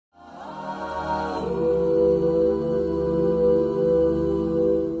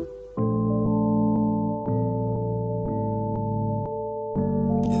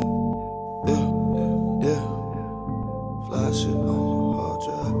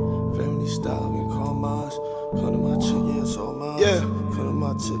Just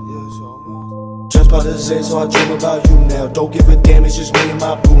by the Zen, so I dream about you now. Don't give a damn, it's just me and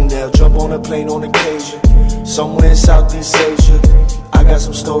my boo now. Jump on a plane on occasion, somewhere in Southeast Asia. I got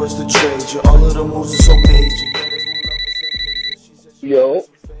some stories to trade you. All of the moves are so major.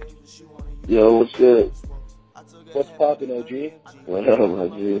 Yo, what's good? What's poppin', OG? What up, my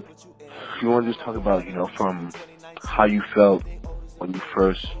G? If you want to just talk about, from how you felt when you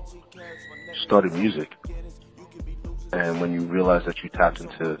first started music and when you realized that you tapped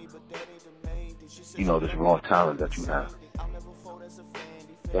into, this raw talent that you have.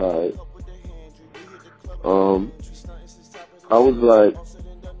 Alright. I was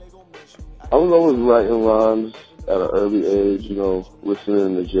always writing rhymes at an early age,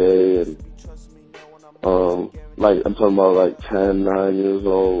 listening to Jay and, I'm talking about 10, 9 years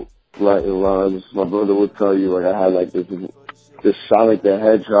old, writing rhymes. My brother would tell you, I had this Sonic the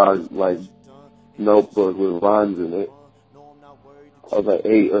Hedgehog, notebook with rhymes in it. I was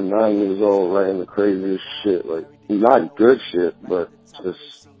 8 or 9 years old writing the craziest shit, not good shit, but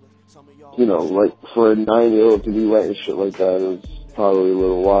just, for a 9-year-old to be writing shit like that is probably a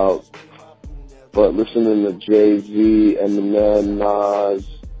little wild. But listening to Jay-Z, Eminem, Nas,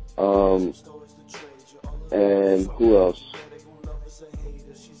 and who else?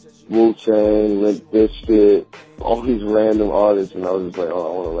 Wu-Tang, Limp Bizkit, all these random artists, and I was just I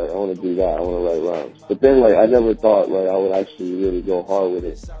want to do that, I want to write rhymes. But then, I never thought, I would actually really go hard with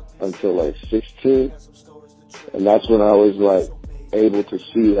it until, 16. And that's when I was, able to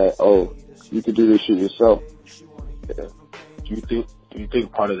see that, you could do this shit yourself. Yeah. Do you think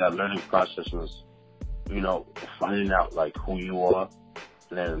part of that learning process was, finding out, who you are,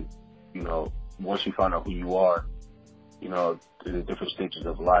 and then, once you found out who you are, in the different stages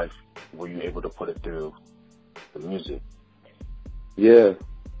of life, were you able to put it through the music? Yeah,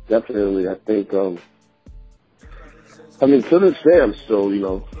 definitely. I think, to this day, I'm still,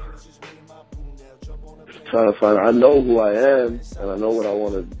 trying to find out. I know who I am, and I know what I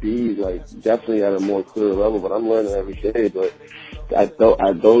want to be, definitely at a more clear level, but I'm learning every day. But at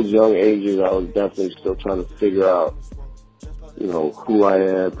those young ages, I was definitely still trying to figure out, who I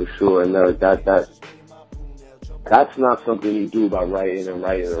am for sure. And that's not something you do by writing and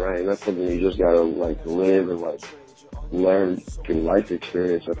writing and writing. That's something you just gotta live and learn through life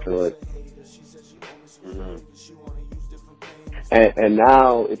experience, I feel like. Mm-hmm. And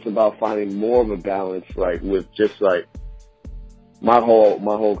now it's about finding more of a balance, with just my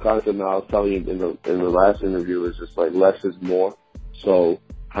whole concept now. I was telling you in the last interview is just less is more. So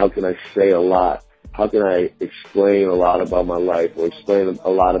how can I say a lot? How can I explain a lot about my life or explain a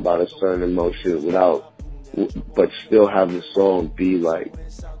lot about a certain emotion but still have the song be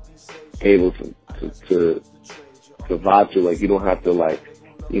able to vibe to, you don't have to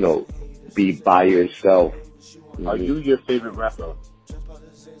be by yourself. Are you your favorite rapper?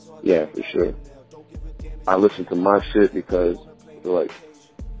 Yeah, for sure. I listen to my shit because I feel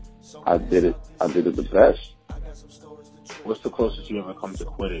I did it the best. What's the closest you ever come to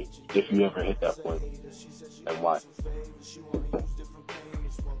quitting, if you ever hit that point, and why?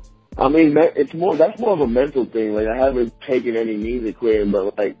 That's more of a mental thing. I haven't taken any music quitting,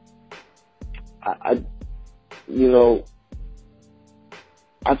 but I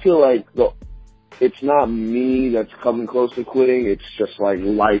feel it's not me that's coming close to quitting. It's just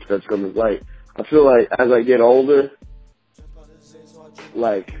life that's coming. I feel as I get older,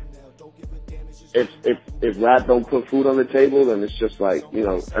 if rap don't put food on the table, then it's just in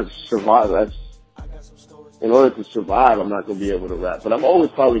order to survive, I'm not going to be able to rap. But I'm always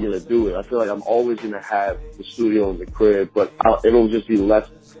probably going to do it. I feel I'm always going to have the studio in the crib, but it'll just be less.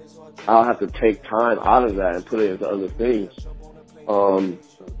 I'll have to take time out of that and put it into other things.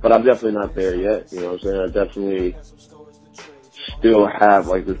 But I'm definitely not there yet. You know what I'm saying? I definitely still have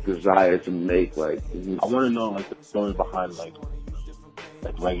this desire to make I want to know the story behind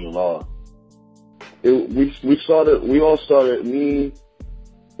Regular Law. We all started, me,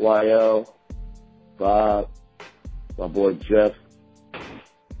 YL, Bob, my boy Jeff.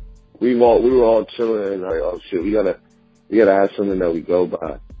 We were all chilling and oh shit, we gotta have something that we go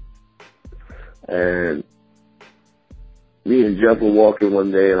by. And me and Jeff were walking one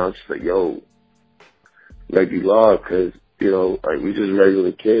day and I was just yo, Regular Law, cause, we just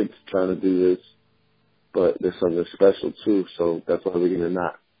regular kids trying to do this, but there's something special too, so that's why we're gonna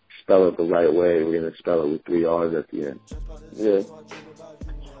not spell it the right way. We're gonna spell it with 3 R's at the end. Yeah.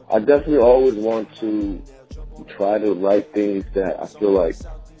 I definitely always want to try to write things that I feel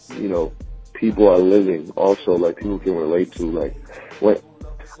people are living also, people can relate to.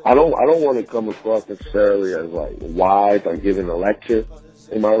 I don't want to come across necessarily as wise, giving a lecture,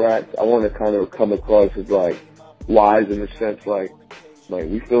 in my raps. I want to kind of come across as like wise in the sense like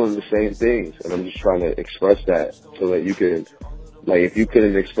we feeling the same things, and I'm just trying to express that so that you can, like, if you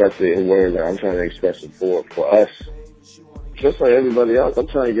couldn't express it in words, like I'm trying to express it for us, just like everybody else. I'm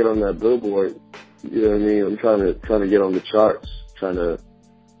trying to get on that billboard. You know what I mean? I'm trying to get on the charts, trying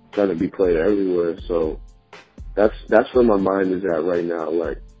to be played everywhere. So that's where my mind is at right now.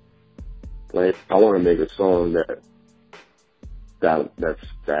 Like I want to make a song that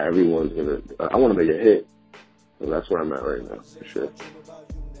everyone's gonna. I want to make a hit. So that's where I'm at right now, for sure.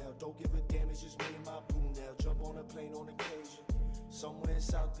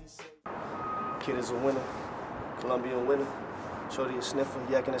 Kid is a winner, Colombian winner. Shorty a sniffer,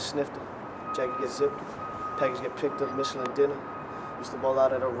 yakking a snifter. Jacket gets zipped, package get picked up, Michelin dinner. Used to ball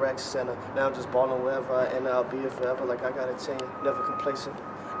out at a rec center. Now I'm just balling wherever I enter. I'll be here forever like I got a tenure. Never complacent,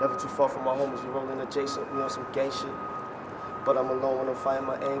 never too far from my homies. We rolling adjacent, we on some gang shit. But I'm alone when I'm fighting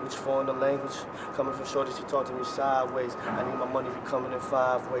my anguish, foreign the language. Coming from shorty, she talk to me sideways. I need my money be coming in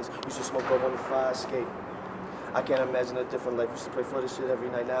 5 ways. Used to smoke up on the fire escape. I can't imagine a different life. Used to pray for this shit every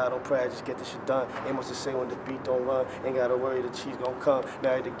night. Now I don't pray, I just get this shit done. Ain't much to say when the beat don't run. Ain't gotta worry, the cheese gon' come.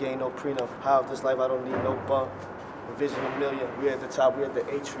 Married the game, no prenup. High off this life, I don't need no bump. A vision a million, we at the top, we at the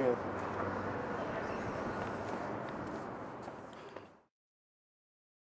atrium.